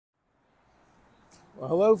Well,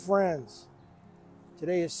 hello, friends.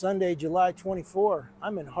 Today is Sunday, July 24.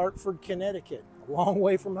 I'm in Hartford, Connecticut, a long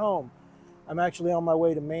way from home. I'm actually on my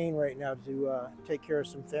way to Maine right now to take care of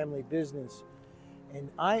some family business. And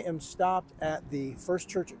I am stopped at the First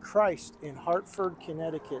Church of Christ in Hartford,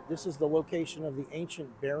 Connecticut. This is the location of the ancient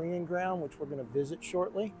burying ground, which we're going to visit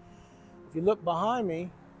shortly. If you look behind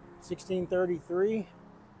me, 1633,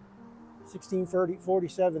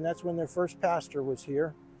 1647, that's when their first pastor was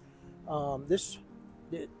here. This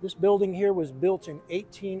building here was built in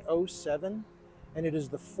 1807, and it is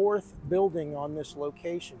the fourth building on this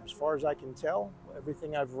location. As far as I can tell,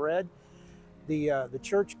 everything I've read, the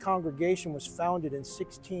church congregation was founded in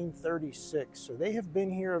 1636, so they have been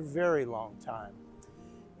here a very long time.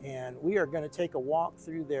 And we are going to take a walk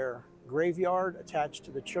through their graveyard attached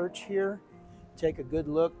to the church here, take a good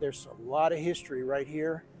look. There's a lot of history right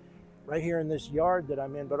here in this yard that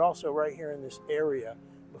I'm in, but also right here in this area.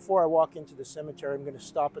 Before I walk into the cemetery, I'm going to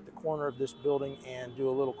stop at the corner of this building and do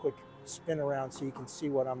a little quick spin around so you can see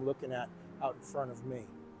what I'm looking at out in front of me.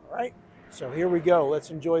 All right, so here we go. Let's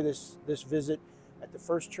enjoy this visit at the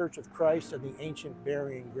First Church of Christ and the ancient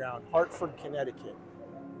burying ground, Hartford, Connecticut.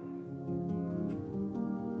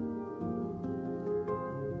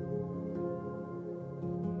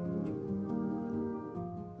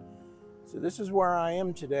 So this is where I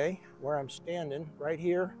am today, where I'm standing, right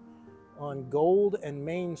here on Gold and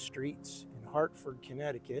Main Streets in Hartford,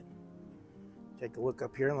 Connecticut. Take a look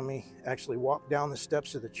up here. Let me actually walk down the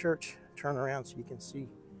steps of the church, turn around so you can see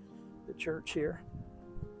the church here.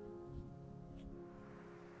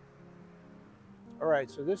 All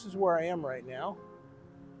right, so this is where I am right now.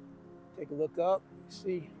 Take a look up, you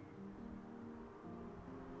see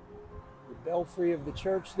the belfry of the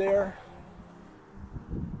church there.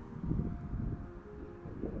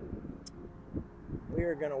 We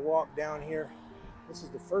are going to walk down here. This is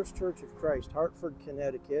the First Church of Christ, Hartford,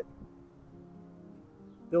 Connecticut.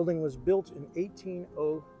 Building was built in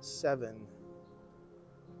 1807.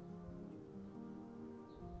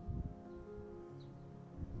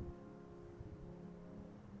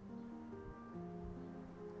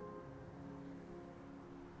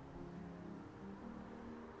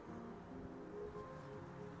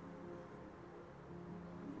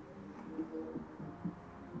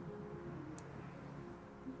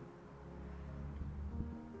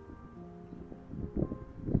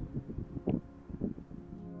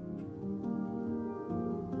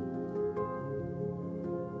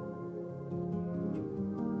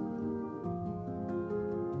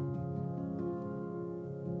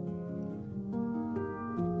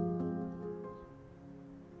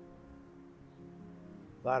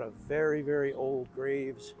 A lot of very, very old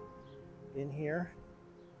graves in here.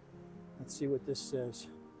 Let's see what this says.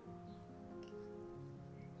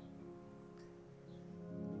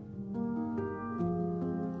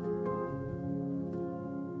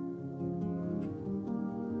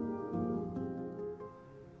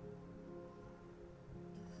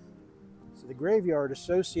 So the graveyard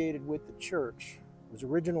associated with the church was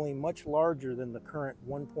originally much larger than the current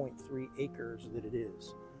 1.3 acres that it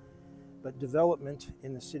is. But development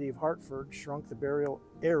in the city of Hartford shrunk the burial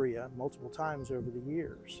area multiple times over the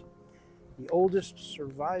years. The oldest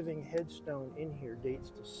surviving headstone in here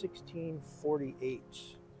dates to 1648.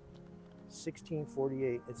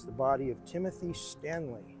 1648. It's the body of Timothy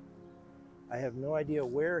Stanley. I have no idea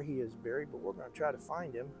where he is buried, but we're going to try to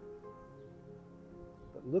find him.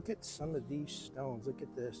 But look at some of these stones. Look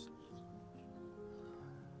at this.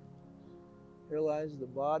 Here lies the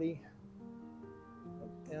body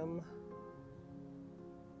of M.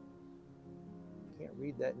 Can't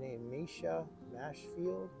read that name. Misha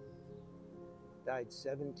Mashfield, died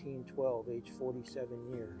 1712, age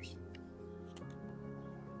 47 years.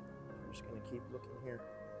 I'm just going to keep looking here.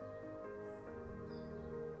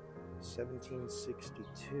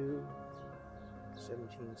 1762,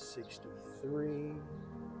 1763.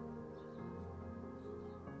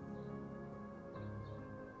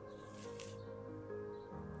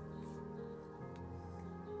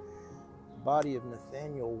 Body of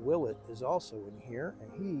Nathaniel Willet is also in here,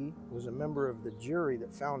 and he was a member of the jury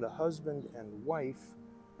that found a husband and wife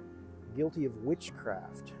guilty of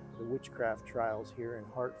witchcraft, the witchcraft trials here in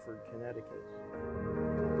Hartford, Connecticut.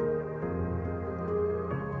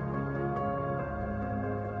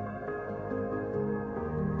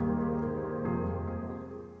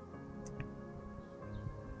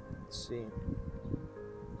 Let's see.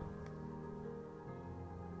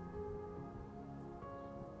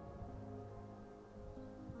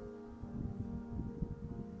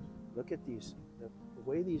 Look at these, the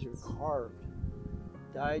way these are carved.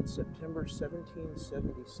 Died September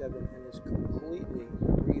 1777 and is completely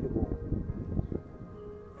readable.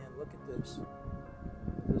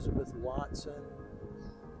 Watson,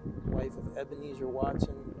 wife of Ebenezer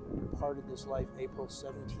Watson, departed this life April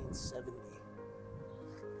 1770.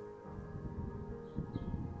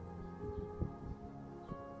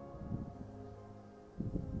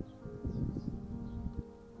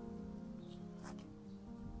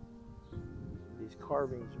 These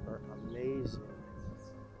carvings are amazing.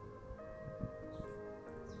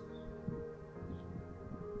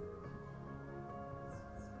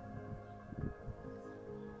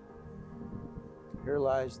 Here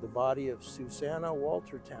lies the body of Susanna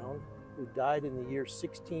Waltertown, who died in the year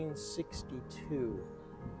 1662.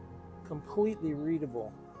 Completely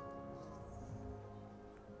readable.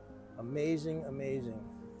 Amazing, amazing.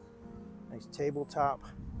 Nice tabletop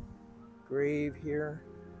grave here.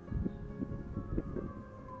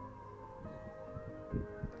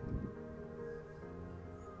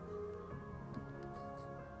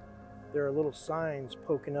 There are little signs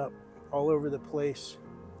poking up all over the place.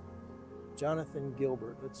 Jonathan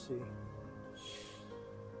Gilbert, let's see.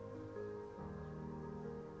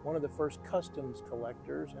 One of the first customs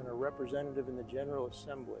collectors and a representative in the General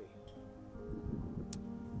Assembly.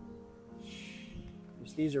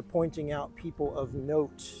 These are pointing out people of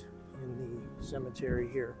note in the cemetery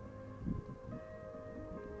here.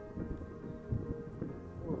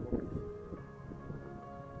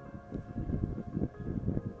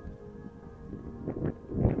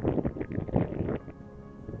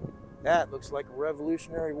 That looks like a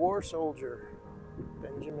Revolutionary War soldier,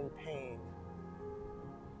 Benjamin Payne.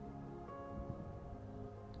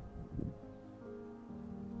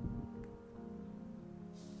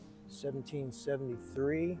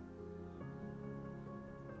 (1773).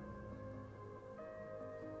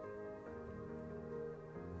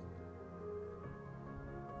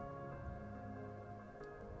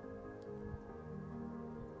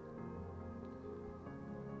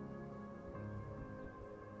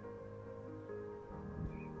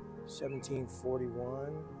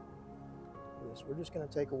 (1741). Yes, we're just going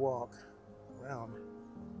to take a walk around.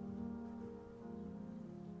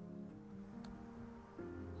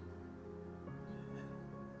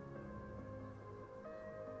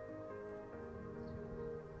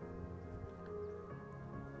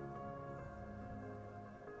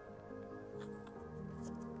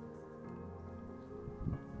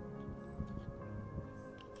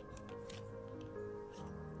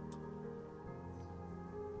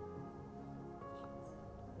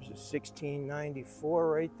 There's a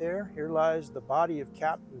 1694 right there. Here lies the body of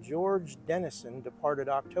Captain George Dennison, departed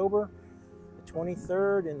October the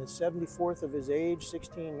 23rd in the 74th of his age,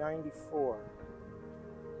 1694.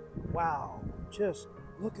 Wow, just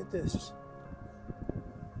look at this.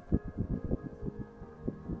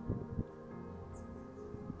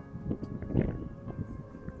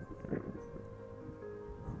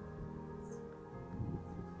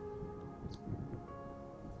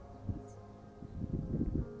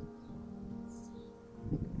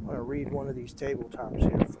 I'm going to read one of these tabletops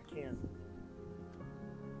here if I can.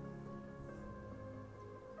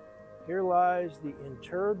 Here lies the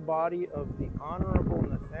interred body of the Honorable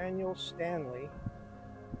Nathaniel Stanley,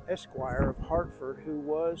 Esquire of Hartford, who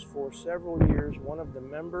was for several years one of the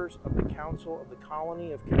members of the Council of the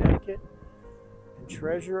Colony of Connecticut and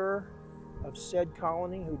treasurer of said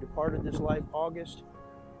colony, who departed this life August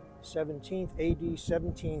 17th, AD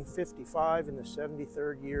 1755, in the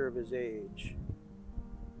 73rd year of his age.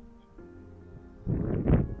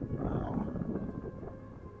 Wow.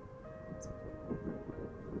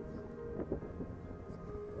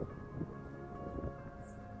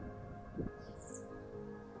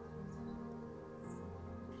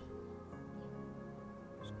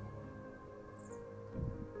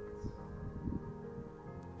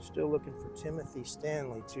 Still looking for Timothy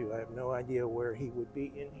Stanley too. I have no idea where he would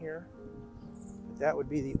be in here, but that would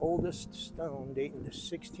be the oldest stone, dating to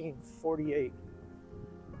 1648.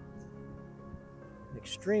 In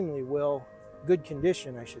extremely good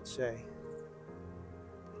condition, I should say.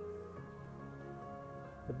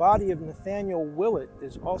 The body of Nathaniel Willet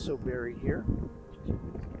is also buried here.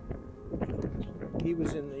 He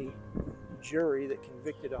was in the jury that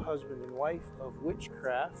convicted a husband and wife of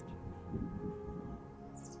witchcraft.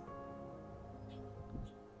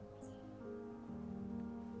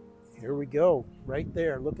 Here we go, right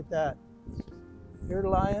there, look at that. Here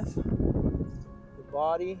lieth the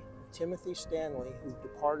body of Timothy Stanley, who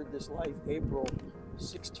departed this life April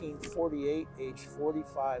 1648, age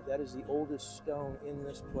 45. That is the oldest stone in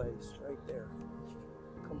this place, right there.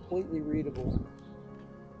 Completely readable.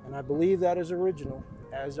 And I believe that is original,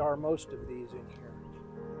 as are most of these in here.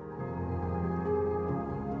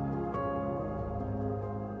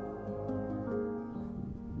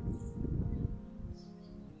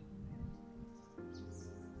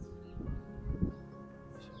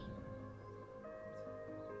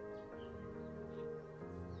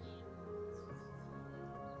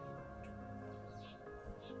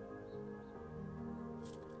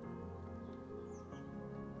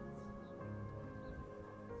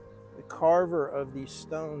 carver of these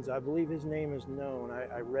stones, I believe his name is known.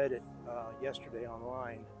 I read it yesterday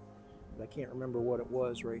online, but I can't remember what it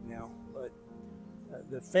was right now. But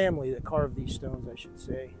the family that carved these stones, I should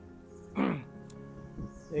say,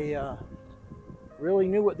 they really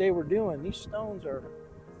knew what they were doing. These stones are,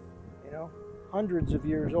 you know, hundreds of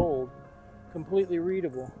years old, completely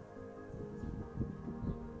readable.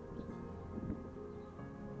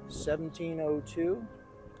 1702.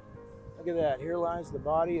 Look at that. Here lies the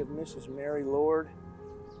body of Mrs. Mary Lord,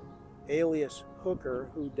 alias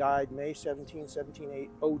Hooker, who died May 17,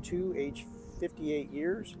 1702, age 58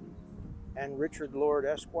 years, and Richard Lord,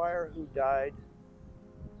 Esquire, who died,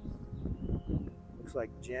 looks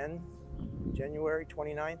like January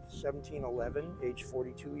 29th, 1711, age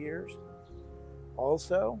 42 years.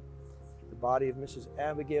 Also, the body of Mrs.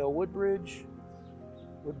 Abigail Woodbridge,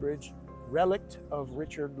 relict of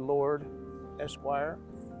Richard Lord, Esquire.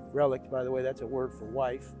 Relict, by the way, that's a word for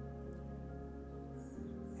wife.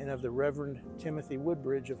 And of the Reverend Timothy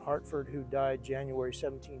Woodbridge of Hartford, who died January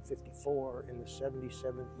 1754 in the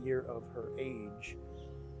 77th year of her age.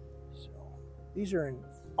 So these are in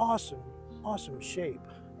awesome, awesome shape.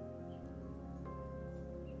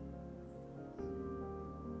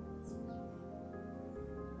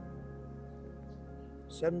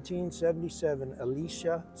 (1777),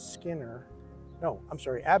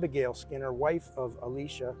 Abigail Skinner, wife of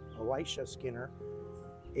Elisha Skinner,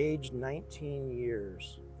 aged 19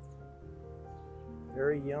 years.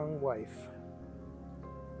 Very young wife.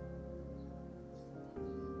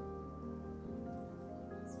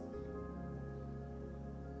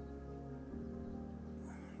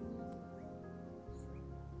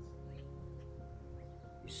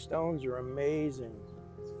 These stones are amazing.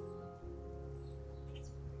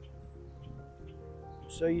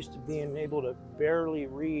 So used to being able to barely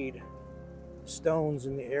read stones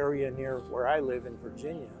in the area near where I live in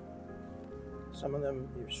Virginia. Some of them,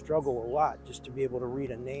 you struggle a lot just to be able to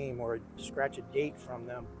read a name or scratch a date from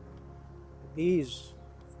them. These,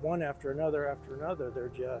 one after another, they're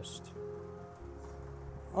just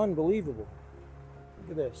unbelievable.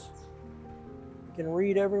 Look at this. You can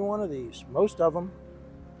read every one of these, most of them.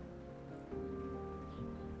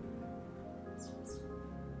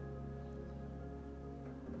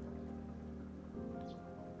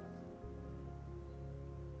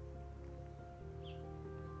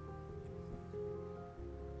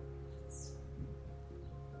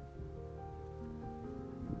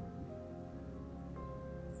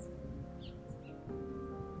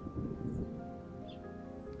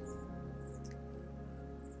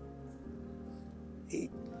 In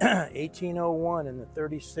 1801, in the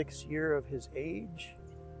 36th year of his age.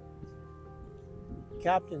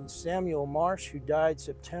 Captain Samuel Marsh, who died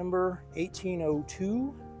September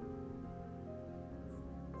 1802.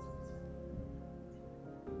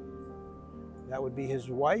 That would be his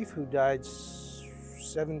wife, who died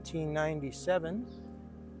 1797.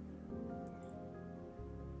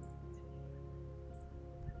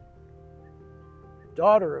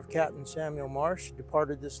 Daughter of Captain Samuel Marsh,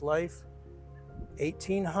 departed this life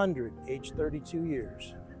 1800, age 32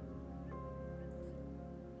 years.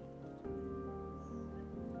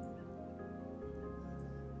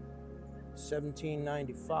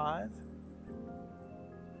 (1795).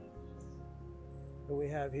 What do we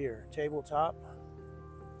have here? Tabletop.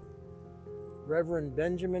 Reverend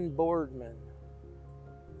Benjamin Boardman,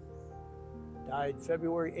 died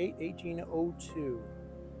February 8, 1802.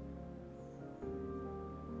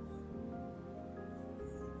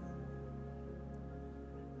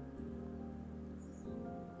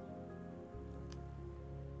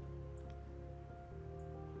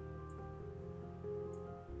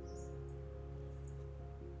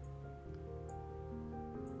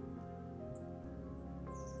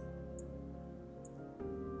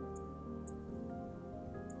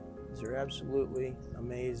 These are absolutely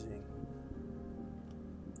amazing.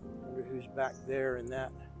 Wonder who's back there in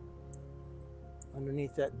that,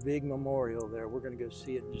 underneath that big memorial there. We're going to go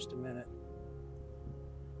see it in just a minute.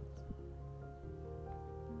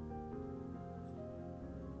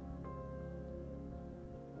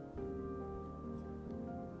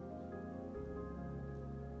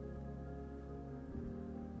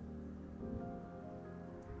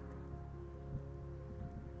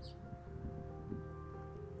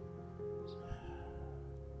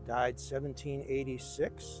 Died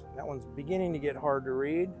 1786. That one's beginning to get hard to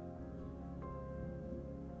read.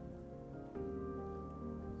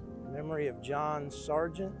 Memory of John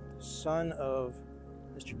Sargent, son of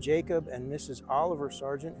Mr. Jacob and Mrs. Oliver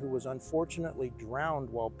Sargent, who was unfortunately drowned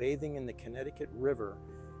while bathing in the Connecticut River,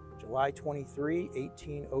 July 23,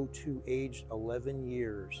 1802, aged 11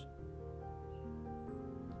 years.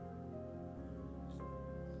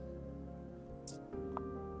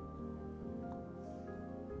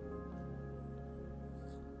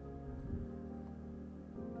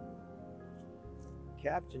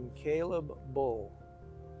 Captain Caleb Bull.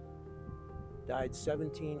 Died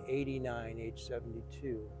 1789, age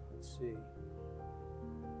 72. Let's see.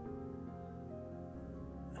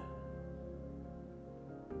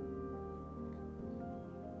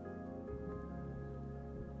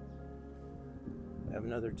 I have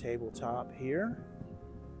another tabletop here.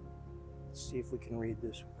 Let's see if we can read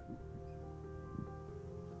this one.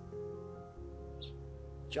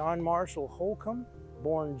 John Marshall Holcomb,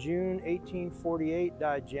 born June 1848,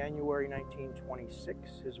 died January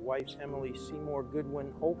 1926. His wife, Emily Seymour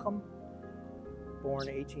Goodwin Holcomb, born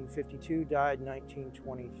 1852, died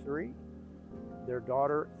 1923. Their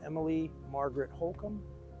daughter, Emily Margaret Holcomb,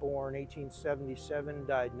 born 1877,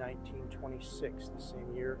 died 1926, the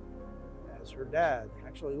same year as her dad.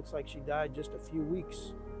 Actually, it looks like she died just a few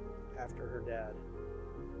weeks after her dad.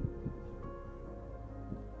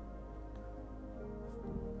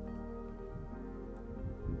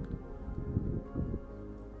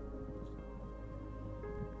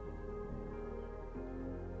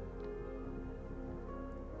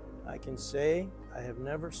 I can say I have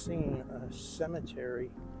never seen a cemetery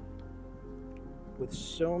with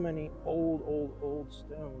so many old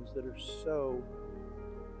stones that are so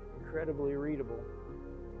incredibly readable.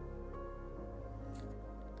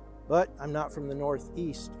 But I'm not from the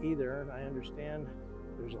Northeast either, and I understand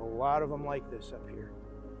there's a lot of them like this up here.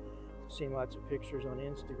 I've seen lots of pictures on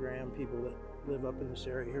Instagram, people that live up in this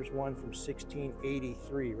area. Here's one from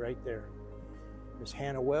 1683 right there. Miss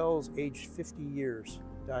Hannah Wells, aged 50 years,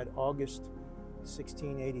 died August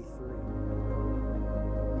 1683.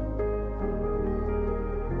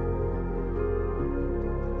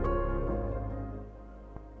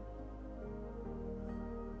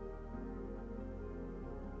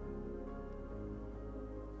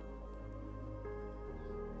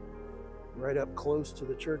 Right up close to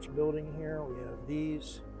the church building here, we have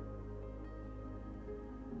these.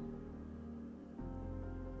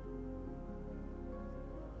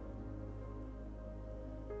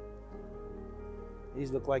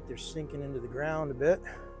 These look like they're sinking into the ground a bit.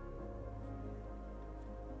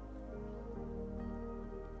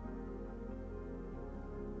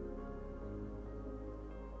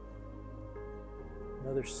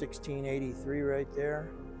 Another 1683 right there.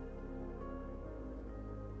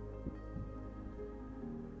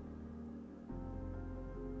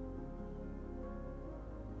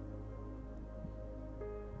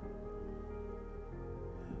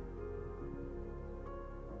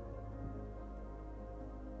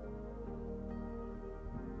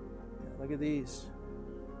 Look at these.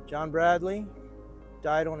 John Bradley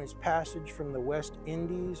died on his passage from the West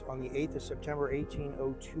Indies on the 8th of September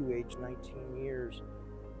 1802, aged 19 years.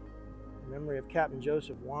 In memory of Captain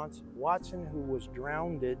Joseph Watson, who was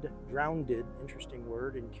drowned, interesting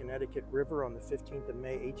word, in Connecticut River on the 15th of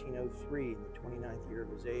May 1803, in the 29th year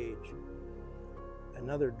of his age.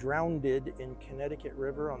 Another drowned in Connecticut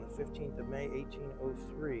River on the 15th of May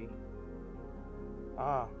 1803.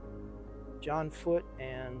 John Foote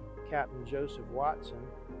and Captain Joseph Watson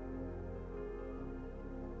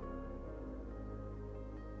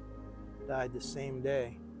died the same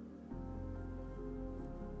day.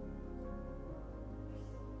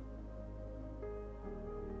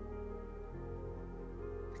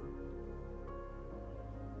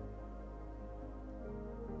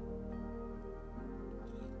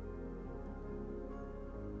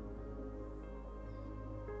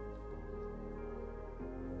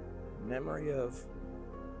 Memory of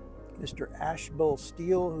Mr. Ashbel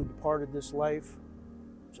Steele, who departed this life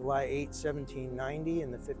July 8, 1790,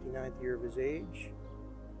 in the 59th year of his age.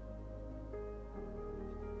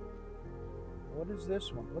 What is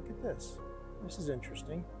this one? Look at this. This is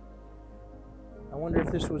interesting. I wonder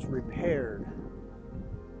if this was repaired.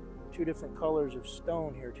 Two different colors of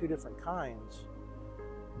stone here, two different kinds.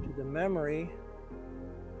 To the memory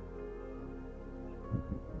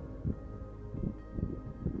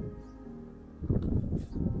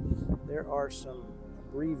there are some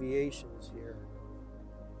abbreviations here.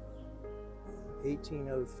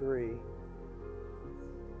 1803.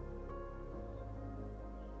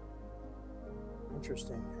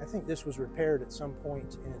 Interesting. I think this was repaired at some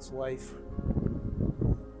point in its life.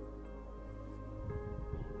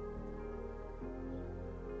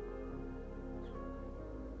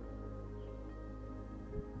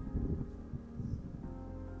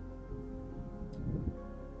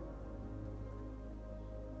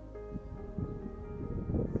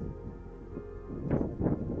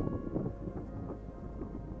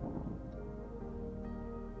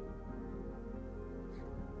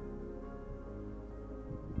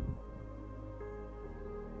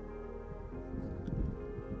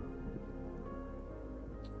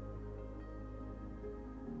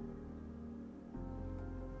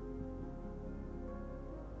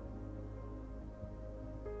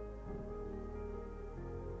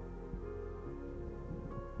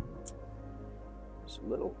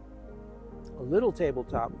 It's a little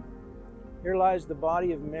tabletop. Here lies the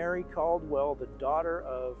body of Mary Caldwell, the daughter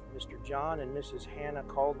of Mr. John and Mrs. Hannah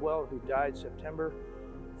Caldwell, who died September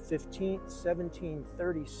 15th,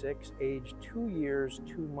 1736, aged 2 years,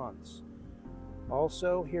 2 months.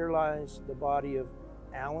 Also, here lies the body of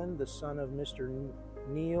Allen, the son of Mr.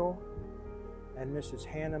 Neal and Mrs.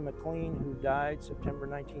 Hannah McLean, who died September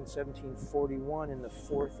 19, 1741, in the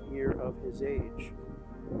 4th year of his age.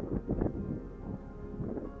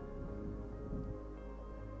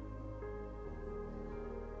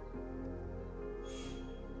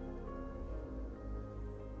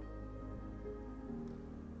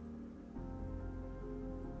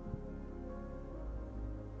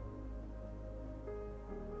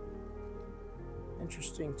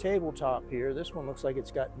 Interesting tabletop here. This one looks like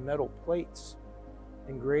it's got metal plates,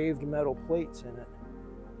 engraved metal plates in it.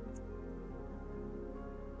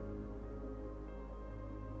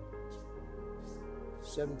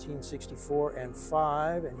 (1764 and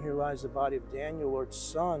 5), and here lies the body of Daniel, Lord,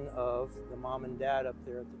 son of the mom and dad up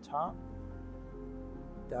there at the top.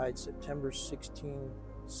 Died September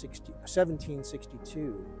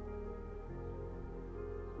 1762.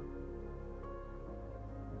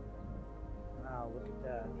 Wow, look at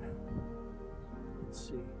that. Let's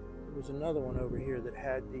see. There was another one over here that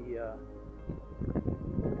had the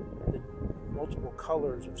multiple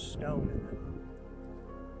colors of stone in it.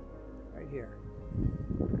 Right here.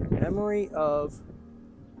 Memory of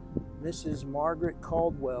Mrs. Margaret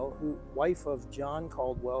Caldwell, wife of John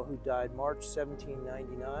Caldwell, who died March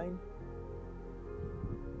 1799,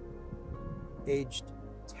 aged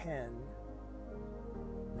 10.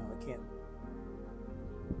 No, it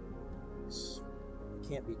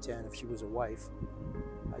can't be 10 if she was a wife.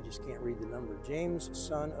 I just can't read the number. James,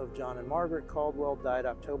 son of John and Margaret Caldwell, died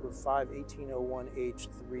October 5, 1801, aged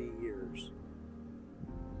 3 years.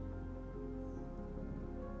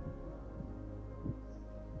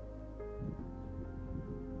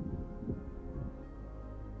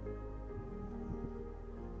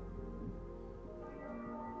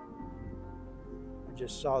 I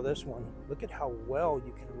just saw this one. Look at how well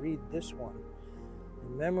you can read this one.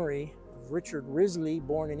 In memory of Richard Risley,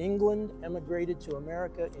 born in England, emigrated to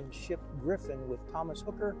America in ship Griffin with Thomas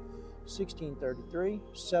Hooker, 1633,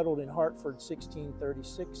 settled in Hartford,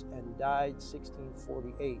 1636, and died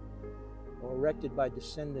 1648, or erected by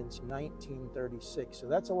descendants, 1936. So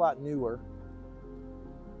that's a lot newer.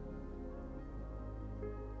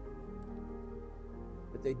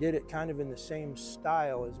 But they did it kind of in the same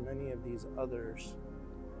style as many of these others.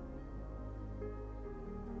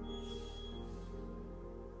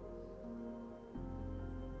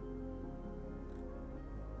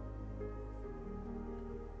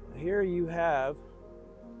 Here you have,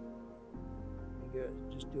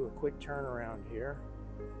 just do a quick turnaround here.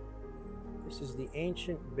 This is the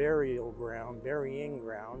ancient burying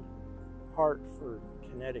ground, Hartford,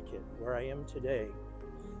 Connecticut, where I am today,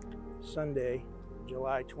 Sunday,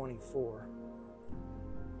 July 24,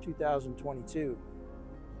 2022.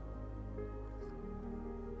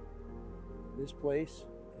 This place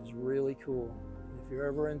is really cool. If you're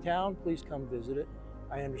ever in town, please come visit it.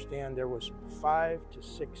 I understand there was 5,000 to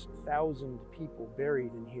 6,000 people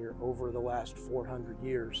buried in here over the last 400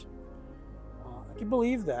 years. I can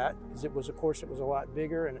believe that, because it was, of course, it was a lot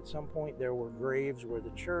bigger, and at some point there were graves where the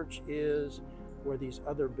church is, where these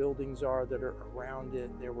other buildings are that are around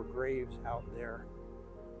it. There were graves out there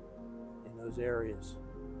in those areas.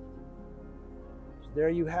 So there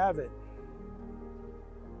you have it.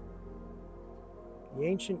 The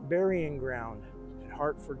ancient burying ground at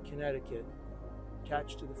Hartford, Connecticut,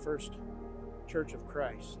 attached to the First Church of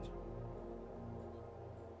Christ.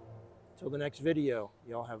 Till the next video,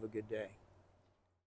 y'all have a good day.